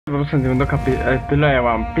Vamos al segundo capítulo de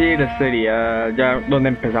Vampyr, sería ya donde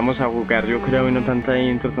empezamos a jugar, yo creo, y no tanta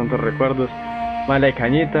intro, tantos recuerdos. Vale,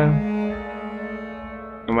 cañita.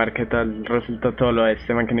 A ver qué tal resulta todo lo de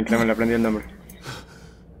este man que ni creo me le aprendí el nombre.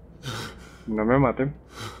 No me mate.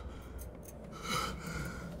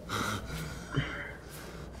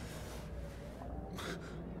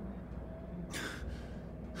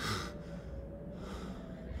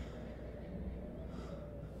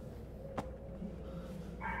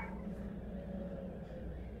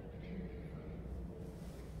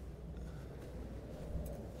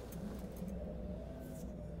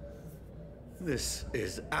 This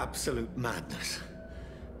is absolute madness.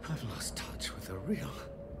 I've lost touch with the real.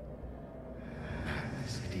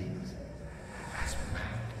 Madness it is. As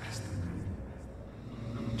mad as the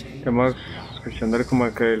moon. Estamos escuchando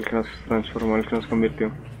como que el que nos transformó, el que nos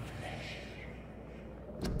convirtió.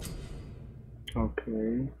 Ok.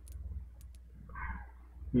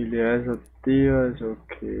 Habilidades activas,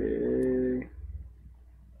 ok.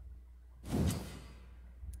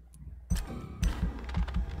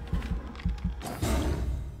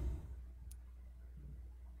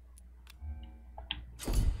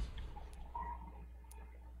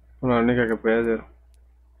 La única que puede hacer.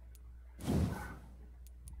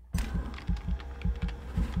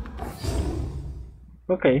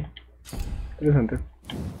 Ok, interesante.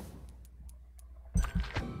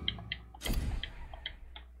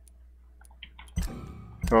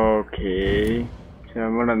 Ok, se va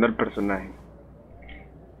molando el personaje.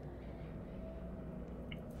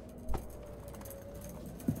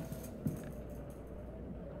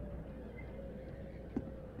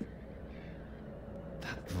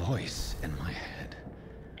 Voice in my head.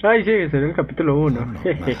 Ay, sí, sería el capítulo 1.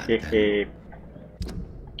 Jejeje. It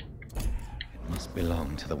must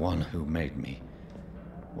belong to the one who made me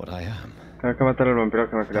what I am. Tengo que matar al vampiro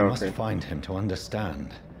que me I creó. must Okay. find him to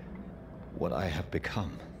understand what I have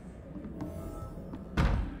become.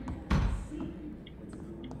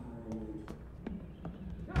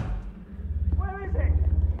 Where is it?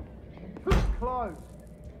 Who's closed?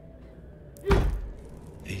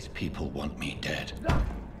 These people want me dead.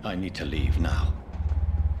 I need to leave now.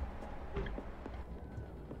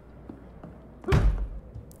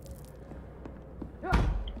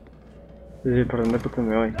 Sí, ¿por dónde puto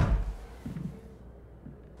me voy?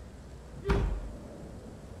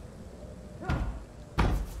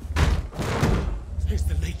 Here's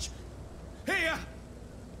the leech. Here!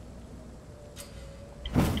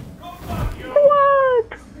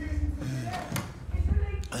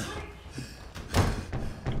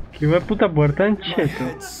 ¿Qué me puta puerta en cheto?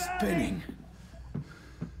 It's spinning.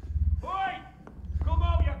 Oi! Come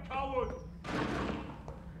out, you coward!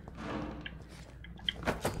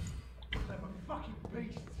 They're fucking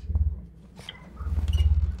beasts.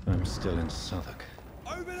 I'm still in Southwark.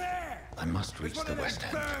 Over there! I must reach the West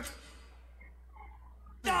End.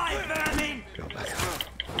 Die, vermin! Go back up.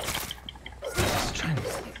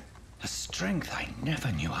 The strength I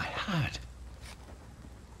never knew I had.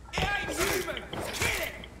 It ain't human! Kill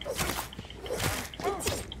it!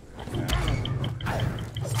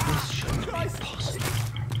 This shouldn't be possible.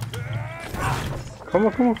 ¿Cómo?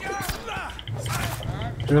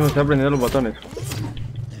 Yo no me estoy aprendiendo los botones.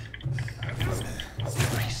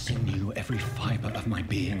 Every sinew, every fiber of my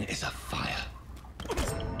being is a fire.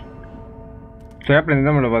 Estoy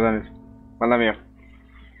aprendiéndome los botones. Mala mía.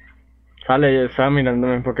 Sale, ya estaba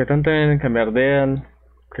mirándome. ¿Por qué tanto en cambiar de...?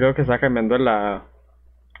 Creo que está cambiando la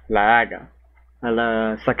daga a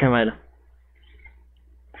la saca de madera.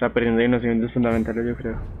 Está perdiendo conocimientos fundamentales, yo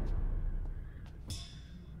creo.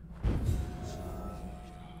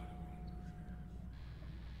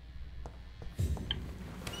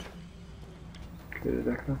 ¿Qué es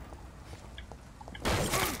de acá?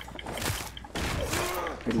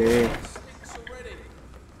 Se le ve.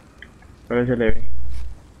 Ahora se le ve.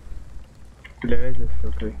 Se le ve esto,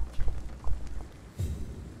 ok.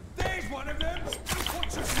 There's one of them!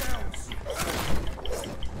 Watch yourselves!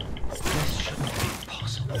 This shouldn't be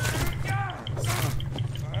possible.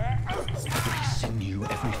 Every sinew,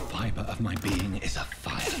 every fiber of my being is a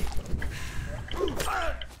fire.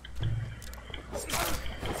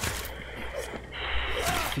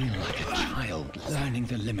 I feel like a child learning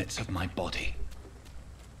the limits of my body.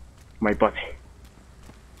 My body.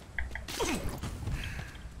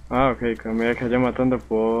 Ah, ok, que a medida que vaya matando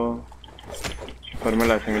puedo chuparme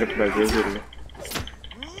la sangre, por así decirlo.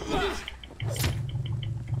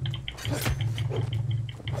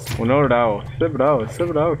 Uno bravo, este es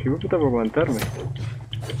bravo, que me puta por aguantarme.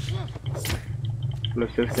 Lo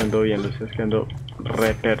estoy esquivando bien, lo estoy esquivando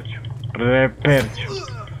repercho.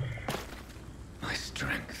 My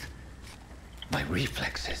strength, my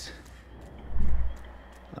reflexes.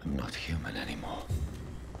 I'm not human anymore.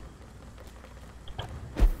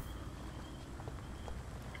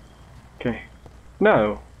 ¿Qué?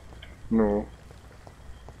 Nada. No.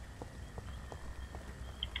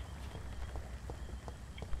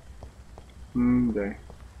 Ya.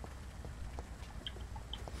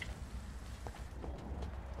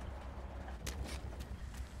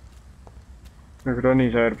 No creo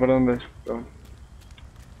ni saber por dónde es. Pero...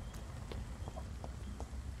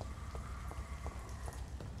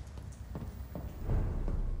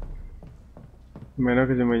 menos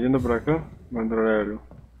que se me yendo por acá, voy a entrar a verlo.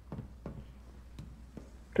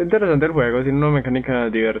 Está interesante el juego, tiene una mecánica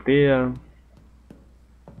divertida.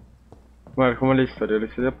 Bueno, como la historia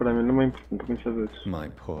para mí es lo más importante muchas veces. My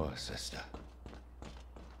poor sister.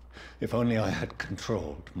 If only I had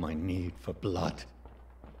controlled my need for blood.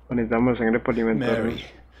 Necesitamos sangre para alimentarnos. Mary,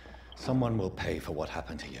 someone will pay for what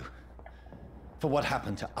happened to you. For what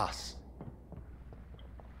happened to us.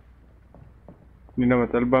 Mira,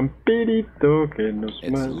 matar al vampirito que nos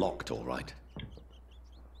It's mata. locked, all right.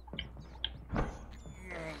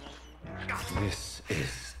 This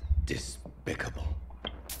is despicable.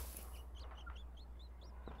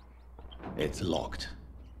 It's locked.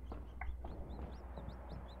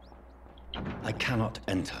 I cannot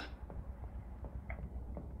enter.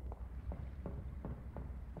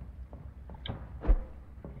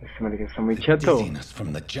 Este marica está muy The chato. dizziness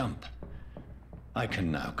from the jump. I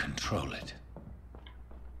can now control it.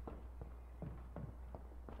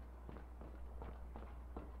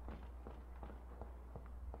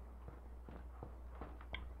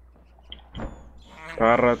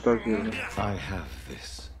 Cada rato así. I have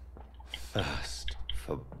this thirst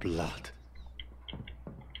for blood.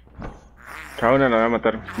 Cada una la voy a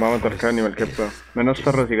matar. Voy a matar cada animal que pueda. Menos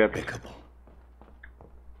perros y gatos. Despicable.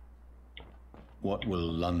 What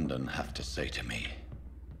will London have to say to me?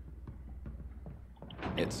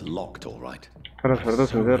 It's locked, all right. Para los cerdos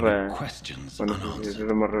se encerra. Questions Bueno, sí, unanswered. eso es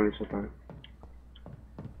lo más realista también.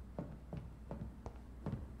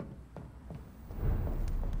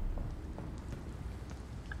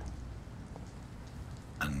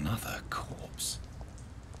 Another corpse.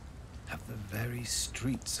 Have the very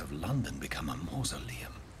streets of London become a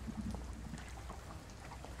mausoleum?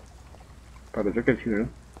 Parece que sí, ¿no?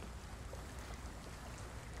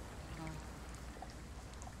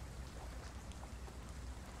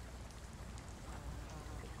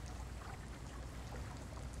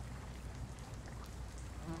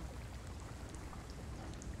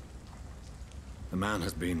 The man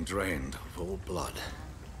has been drained of all blood.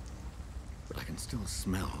 But I can still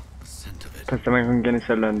smell the scent of it. Pues también con quién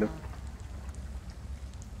está hablando.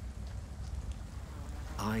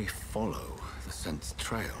 I follow the scent's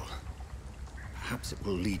trail. Perhaps it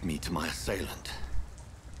will lead me to my assailant.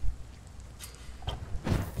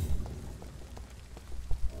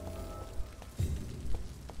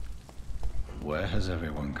 Where has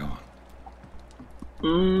everyone gone?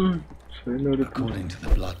 According to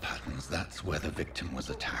the blood patterns, that's where the victim was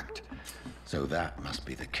attacked. So that must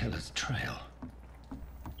be the killer's trail.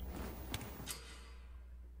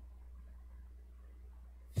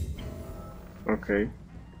 Ok.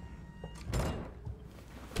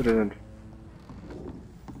 Interesante.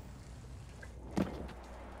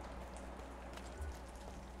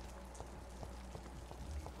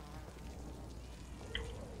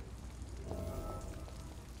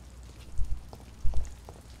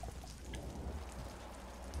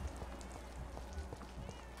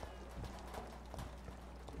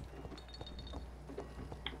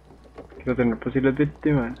 Quiero tener posibles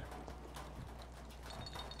víctimas.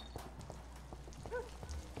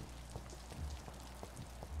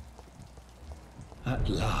 At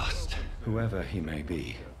last, whoever he may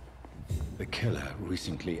be, the killer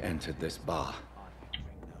recently entered this bar.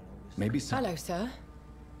 Maybe some... Hello, sir.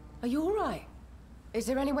 Are you all right? Is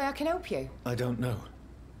there any way I can help you? I don't know.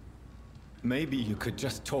 Maybe you could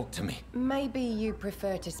just talk to me. Maybe you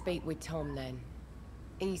prefer to speak with Tom, then.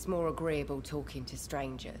 He's more agreeable talking to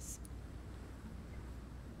strangers.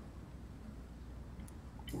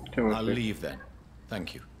 I'll leave then.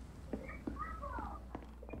 Thank you.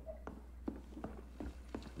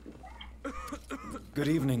 Good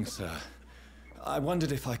evening, sir. I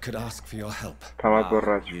wondered if I could ask for your help. Estaba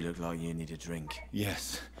borracho. You look like you need a drink.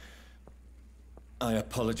 Yes. I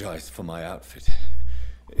apologize for my outfit.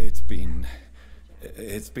 It's been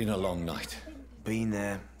a long night. Been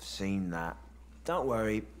there, seen that. Don't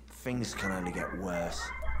worry, things can only get worse.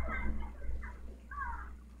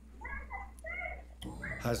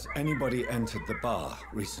 Has anybody entered the bar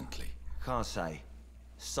recently? Can't say.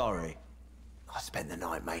 Sorry. I spent the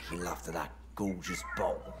night making love to that gorgeous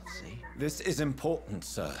bottle, see? This is important,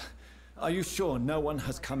 sir. Are you sure no one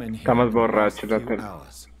has come in here Estamos in the last borrachos, few Latel.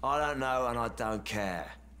 hours? I don't know and I don't care.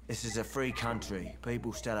 This is a free country.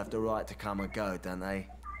 People still have the right to come and go, don't they?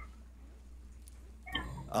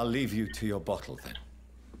 I'll leave you to your bottle then.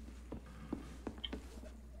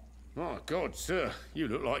 My God, sir, you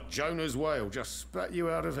look like Jonah's whale just spat you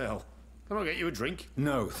out of hell. Can I get you a drink?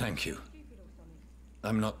 No, thank you.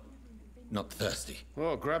 I'm not thirsty.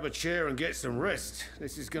 Well, grab a chair and get some rest.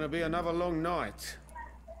 This is going to be another long night.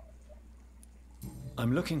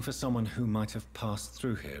 I'm looking for someone who might have passed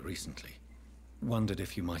through here recently. Wondered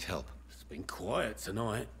if you might help. It's been quiet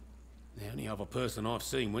tonight. The only other person I've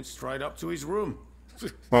seen went straight up to his room.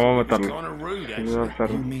 Vamos a It's matarlo. kind of rude, Sí, actually. va a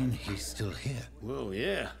estar- You mean he's still here? Well,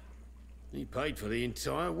 yeah. He paid for the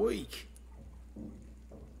entire week.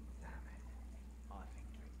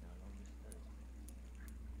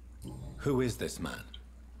 Who is this man?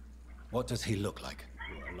 What does he look like?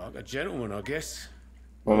 Well, like a gentleman, I guess.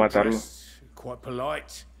 Vamos a matarlo. Dressed, quite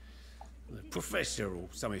polite. A professor or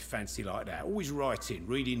something fancy like that. Always writing,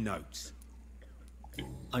 reading notes.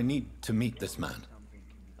 I need to meet this man.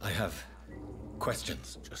 I have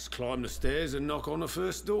questions. Just climb the stairs and knock on the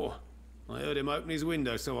first door. I heard him open his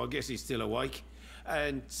window, so I guess he's still awake.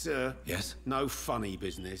 And, Yes? no funny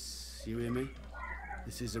business. You hear me?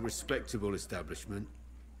 This is a respectable establishment.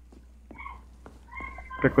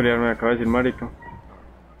 Peculiar me acaba de decir marico.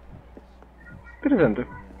 Interesante.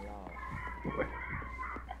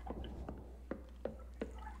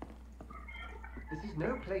 This is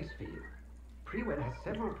no place for you. Prewen has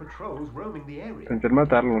several patrols roaming the area. Pensé en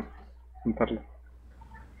matarlo. Matarlo.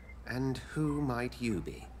 And who might you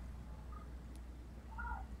be?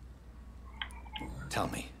 Tell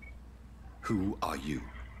me, who are you?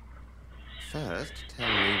 First, tell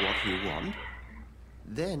me what you want.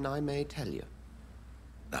 Then I may tell you.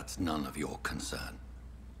 That's none of your concern.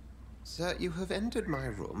 Sir, you have entered my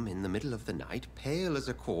room in the middle of the night, pale as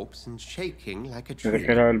a corpse and shaking like a Desde que tree.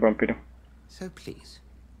 era el vampiro. So please,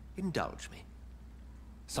 indulge me.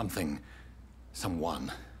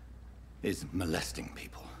 Someone is molesting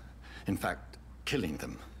people. In fact, killing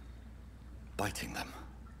them. Biting them.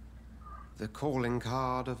 The calling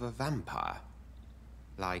card of a vampire.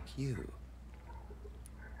 Like you.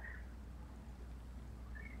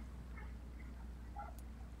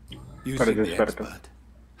 You Parece seem the experto. expert.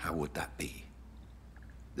 How would that be?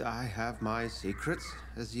 I have my secrets,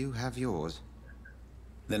 as you have yours.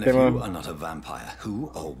 Then if Come you on. are not a vampire, who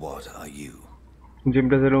or what are you? Un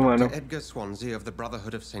simple ser humano. Dr. Edgar Swansea of the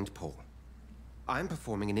Brotherhood of St. Paul. I'm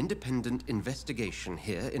performing an independent investigation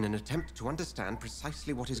here in an attempt to understand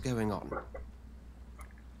precisely what is going on.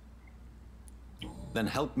 Then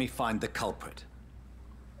help me find the culprit.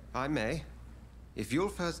 I may, if you'll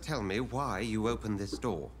first tell me why you opened this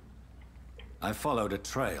door. I followed a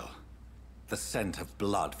trail. The scent of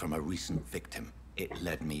blood from a recent victim. It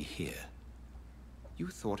led me here. You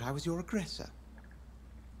thought I was your aggressor.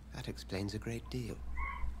 That explains a great deal.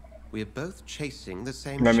 We're both chasing the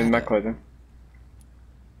same La misma shadow. cosa.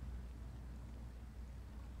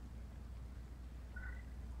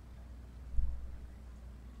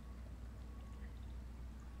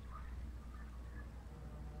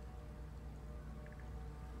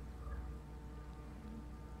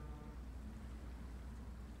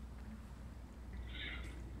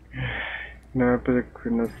 No, pues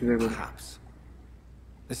no estoy seguro. Perhaps.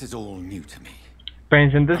 This is all new to me.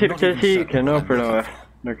 Pensé en decir I'm not que even sí, certain que no, what I'm pero looking for.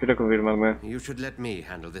 no quiero confirmar nada. You should let me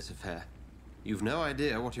handle this affair. You've no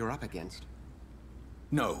idea what you're up against.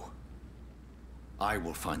 No. I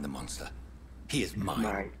will find the monster. He is mine.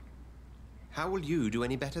 Ay. How will you do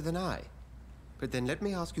any better than I? But then let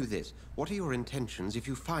me ask you this. What are your intentions if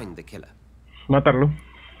you find the killer? Matarlo.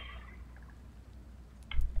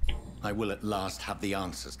 I will at last have the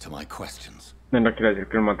answers to my questions. No, no quiero decir,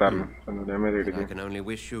 quiero matarlo. Cuando ya me Then diga I que- can only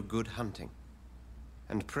wish you good hunting.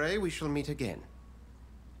 And pray we shall meet again.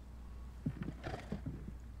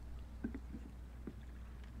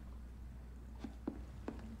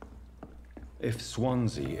 If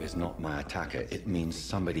Swansea is not my attacker, it means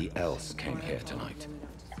somebody else came here tonight.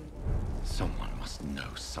 Someone must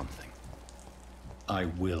know something. I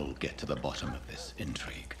will get to the bottom of this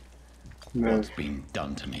intrigue. No. What's been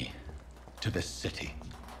done to me? To this city?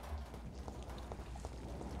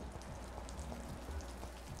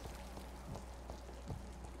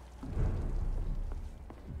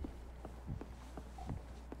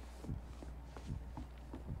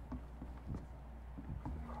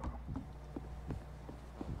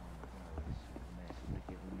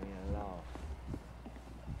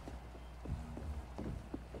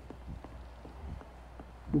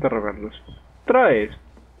 Interrogarlos. Otra vez.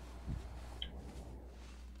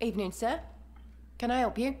 Evening, sir. Can I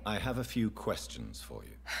help you? I have a few questions for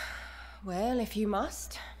you. Well, if you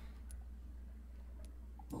must.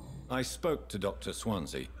 I spoke to Dr.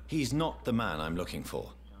 Swansea. He's not the man I'm looking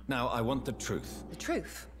for. Now, I want the truth. The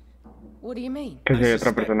truth? What do you mean? Que si hay I otra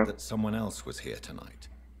suspect persona. that someone else was here tonight,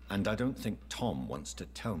 and I don't think Tom wants to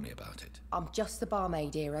tell me about it. I'm just the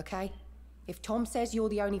barmaid here, okay? If Tom says you're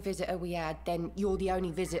the only visitor we had, then you're the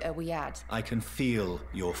only visitor we had. I can feel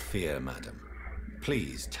your fear, madam.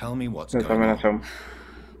 Please tell me what's Está going on. amenazado.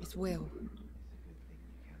 It's Will.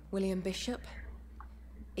 William Bishop.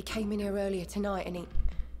 He came in here earlier tonight and he...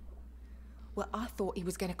 Well, I thought he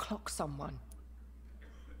was going to clock someone.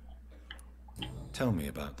 Tell me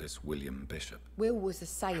about this William Bishop. Will was a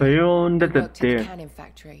sailor. Soy un He worked at the detective. canning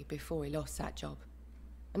factory before he lost that job.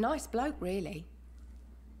 A nice bloke, really.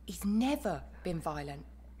 He's never been violent.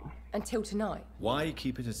 Until tonight. Why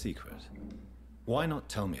keep it a secret? Why not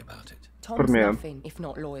tell me about it? Tom's miedo. nothing if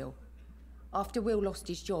not loyal. After Will lost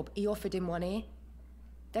his job, he offered him one ear.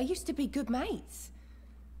 They used to be good mates.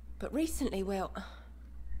 But recently, well...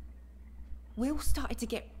 Will started to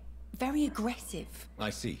get very aggressive. I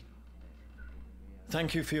see.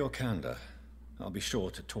 Thank you for your candor. I'll be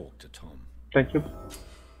sure to talk to Tom. Thank you.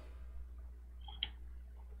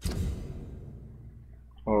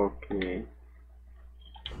 Okay.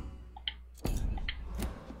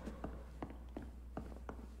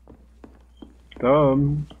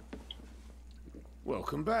 Tom.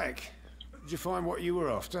 Welcome back. Did you find what you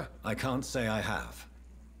were after? I can't say I have.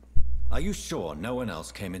 Are you sure no one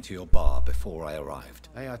else came into your bar before I arrived?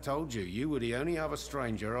 Hey, I told you, you were the only other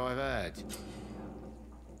stranger I've had.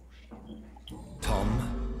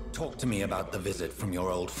 Tom, talk to me about the visit from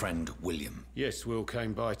your old friend, William. Yes, Will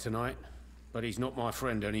came by tonight, but he's not my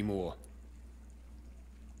friend anymore.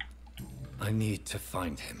 I need to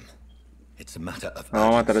find him. It's a matter of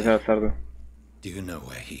Vamos a matar a ese urgency. bastardo. Do you know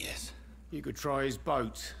where he is? You could try his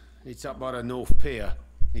boat. It's up by the North Pier.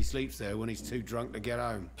 He sleeps there when he's too drunk to get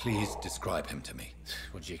home. Please describe him to me.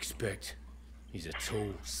 What'd you expect? He's a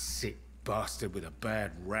tall, sick bastard with a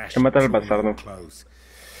bad rash. Hay que matar al drawn on bastardo. clothes.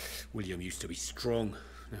 William used to be strong.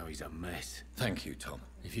 Now he's a mess. Thank you, Tom.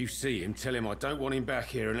 If you see him, tell him I don't want him back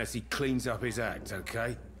here unless he cleans up his act,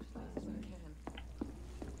 okay?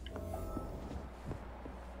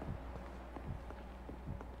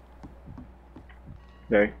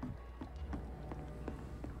 Ya vi.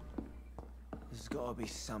 There's gotta be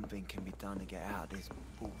something can be done to get out of this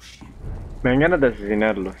bullshit. Me dan ganas de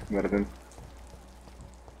asesinarlos, ¿verdad?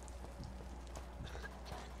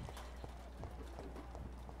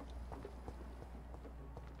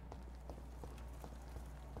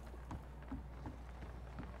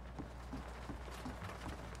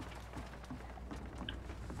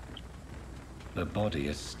 The body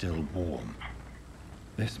is still warm.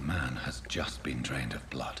 This man has just been drained of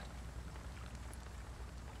blood.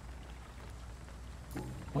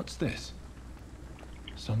 What's this?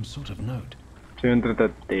 Some sort of note. Soy un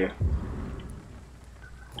detective.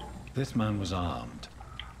 This man was armed.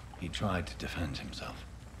 He tried to defend himself.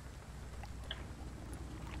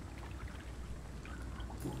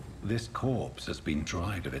 This corpse has been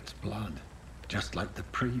dried of its blood, just like the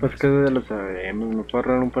Pues previous. que ya lo sabemos, me puedo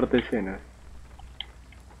ahorrar un par de escenas.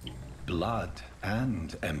 Blood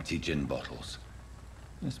and empty gin bottles.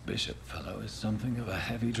 This bishop fellow is something of a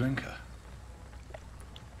heavy drinker.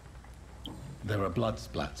 There are blood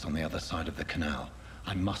splats on the other side of the canal.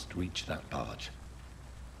 I must reach that barge.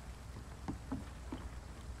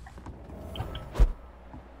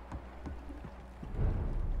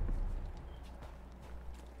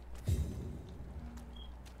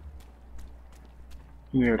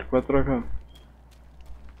 Nivel 4 acá.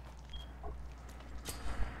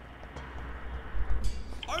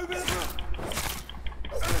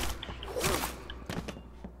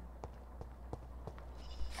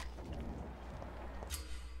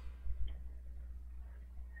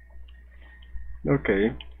 Ok.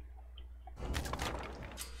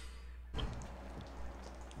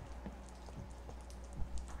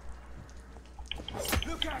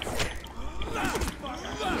 Look at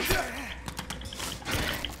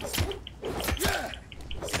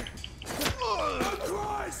Oh,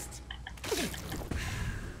 Christ!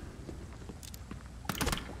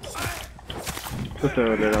 Esto te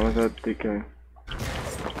dolerá más a ti que...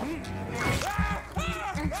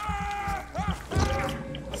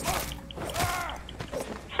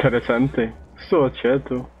 Interesante. Estuvo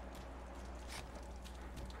cheto.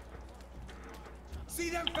 See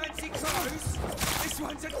them fancy clothes? This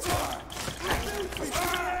one's a toy.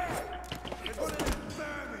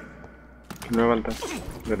 No me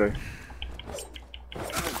falta. Le doy.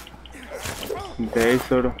 De ahí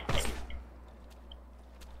solo.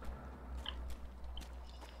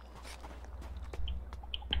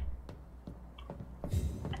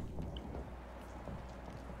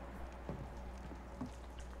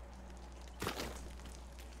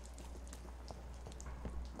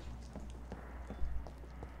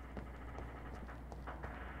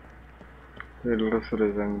 El rastro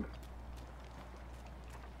de sangre.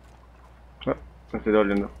 Ah, me estoy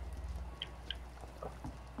doliendo.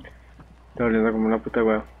 Estoy doliendo como una puta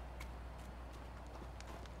wea.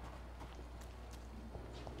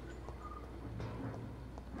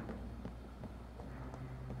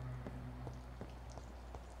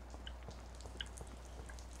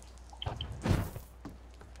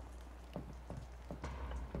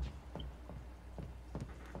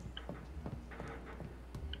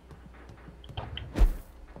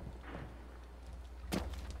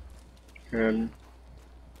 Bien.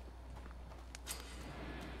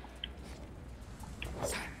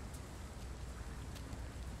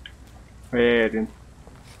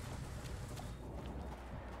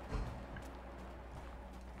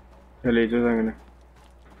 Se le hizo sangre.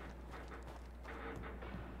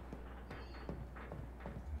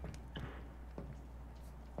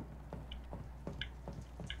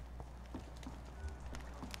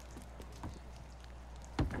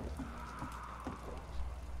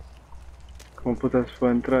 ¿Cómo putas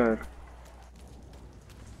puedo entrar?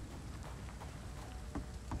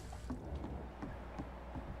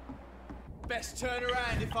 Best turn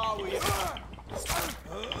around if I were you.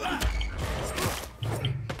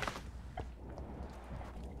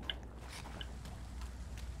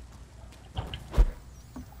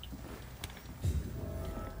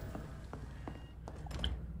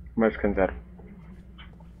 Voy a descansar.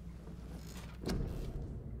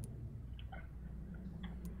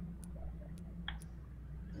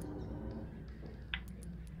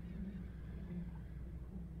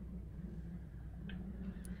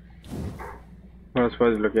 No los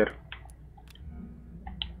puedo desbloquear.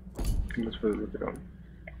 No los puedo desbloquear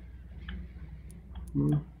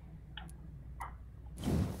aún.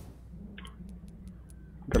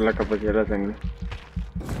 Dar la capacidad de la sangre.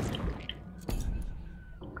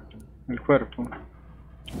 El cuerpo.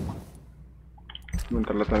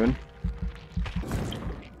 Montarla también.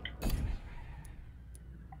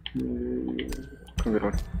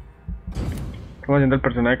 Confirmar. Estamos haciendo el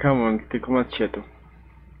personaje como un tico más cheto.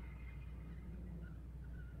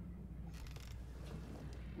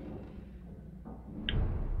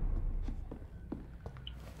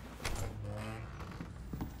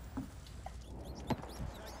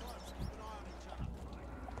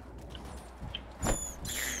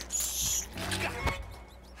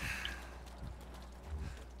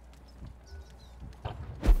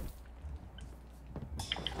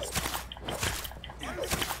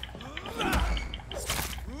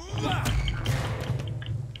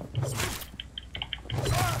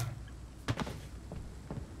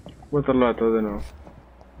 Voy a botarlo a todos de nuevo.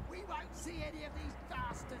 We won't see any of these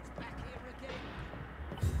bastards back here again.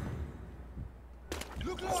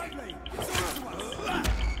 Look lively.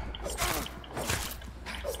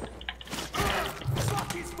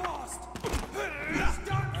 Fuck is fast. He's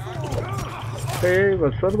done for.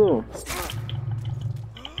 Bastardo.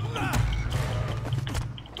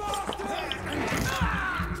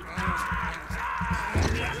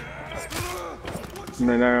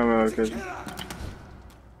 No hay nada mejor que eso.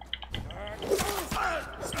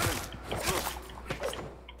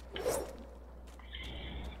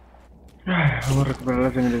 Vamos a recuperar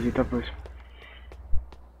la sangrecita pues.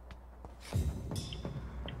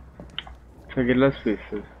 Seguir las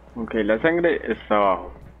pistas. Ok, la sangre está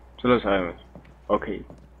abajo. Eso lo sabemos. Ok.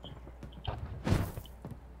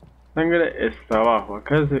 Sangre está abajo.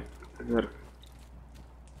 Acá se acerca.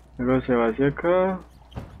 Luego se va hacia acá.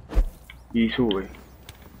 Y sube.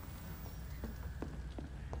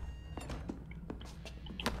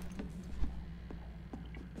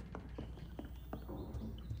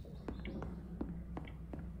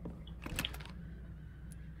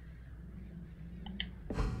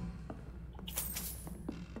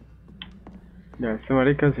 Ya, este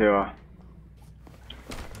marica se va.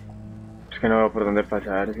 Es que no veo por dónde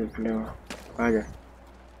pasar, ese es el problema. Vaya.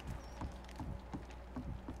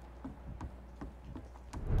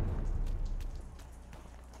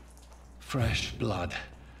 Fresh blood.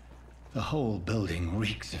 The whole building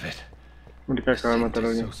reeks of it. Marica acaba de matar a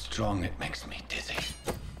It's alguien. so strong it makes me dizzy.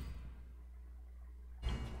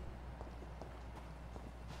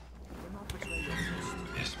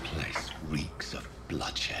 This place reeks of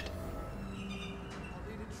bloodshed.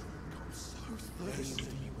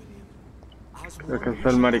 Acá está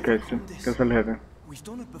el marica este. Acá está el jefe. We've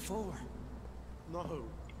done it before. No.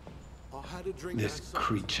 I had a drink. This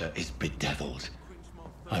creature is bedeviled.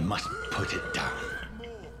 I must put it down.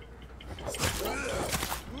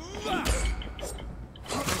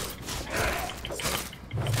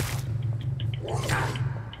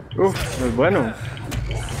 Uf, es bueno.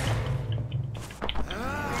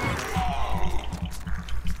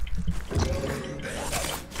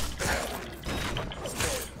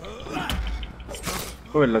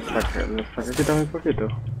 Uy, la estaca quita muy poquito.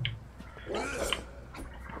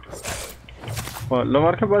 Bueno, lo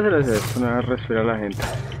más que puedo hacer es esto, no dejar respirar a la gente.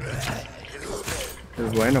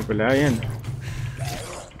 Es bueno, pelea bien.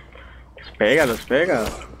 Los pega.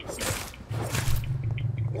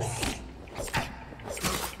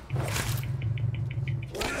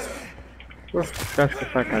 Uf, casi que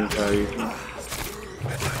está cansadísimo.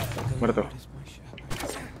 Muerto.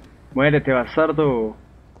 Muérete, bastardo.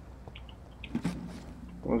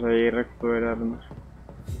 Vamos a ir a recuperarnos.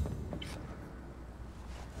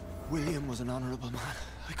 William was an honorable man.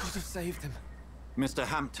 I could have saved him. Mr.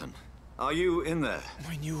 Hampton, are you in there?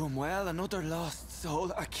 I knew him well, another lost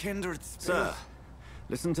soul, a kindred spirit. Sir,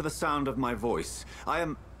 listen to the sound of my voice.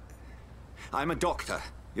 I'm a doctor.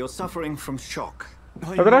 You're suffering from shock.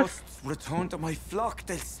 I ¿Atrás? must return to my flock.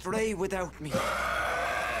 They'll stray without me.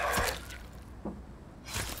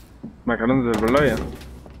 Me acaban de desvelar ya.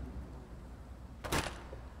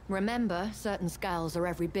 Remember, certain skulls are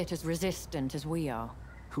every bit as resistant as we are.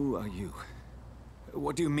 Who are you?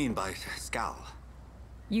 What do you mean by Skal?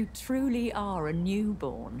 You truly are a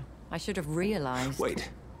newborn. I should have realized. Wait.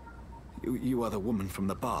 You are the woman from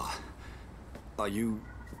the bar. Are you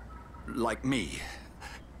like me?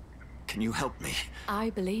 Can you help me? I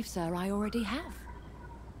believe, sir, I already have.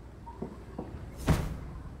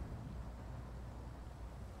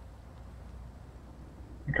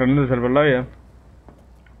 Me acaban de salvar la vida.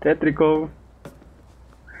 Tétrico.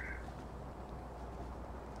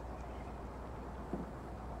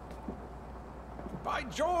 By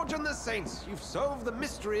George and the Saints, you've solved the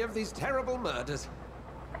mystery of these terrible murders.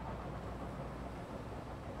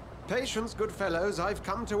 Patience, good fellows, I've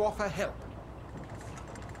come to offer help.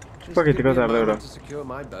 Just give me a moment to secure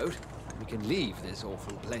my boat. We can leave this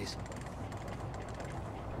awful place.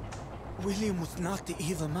 William was not the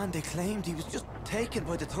evil man they claimed. He was just taken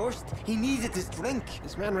by the thirst. He needed his drink.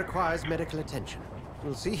 This man requires medical attention.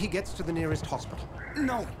 We'll see he gets to the nearest hospital.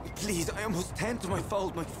 No, please, I must tend to my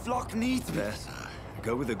fold. My flock needs me. There, sir.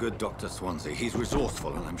 Go with the good Dr. Swansea. He's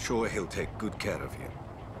resourceful, and I'm sure he'll take good care of you.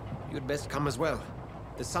 You'd best come as well.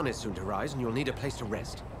 The sun is soon to rise, and you'll need a place to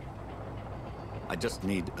rest. I just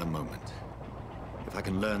need a moment. If I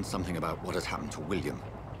can learn something about what has happened to William,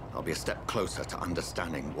 I'll be a step closer to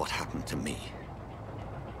understanding what happened to me.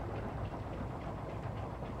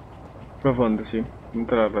 Profundo, sí. No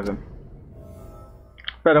te la razón.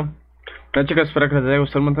 Pero, bueno chicos, espero que les haya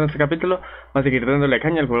gustado un montón este capítulo. Vamos a seguir dándole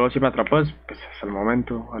caña. El juego sí me atrapó, pues hasta el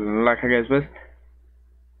momento. Ojalá no la cague después.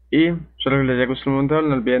 Y espero que les haya gustado un montón.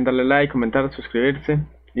 No olviden darle like, comentar, suscribirse.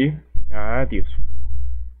 Y adiós.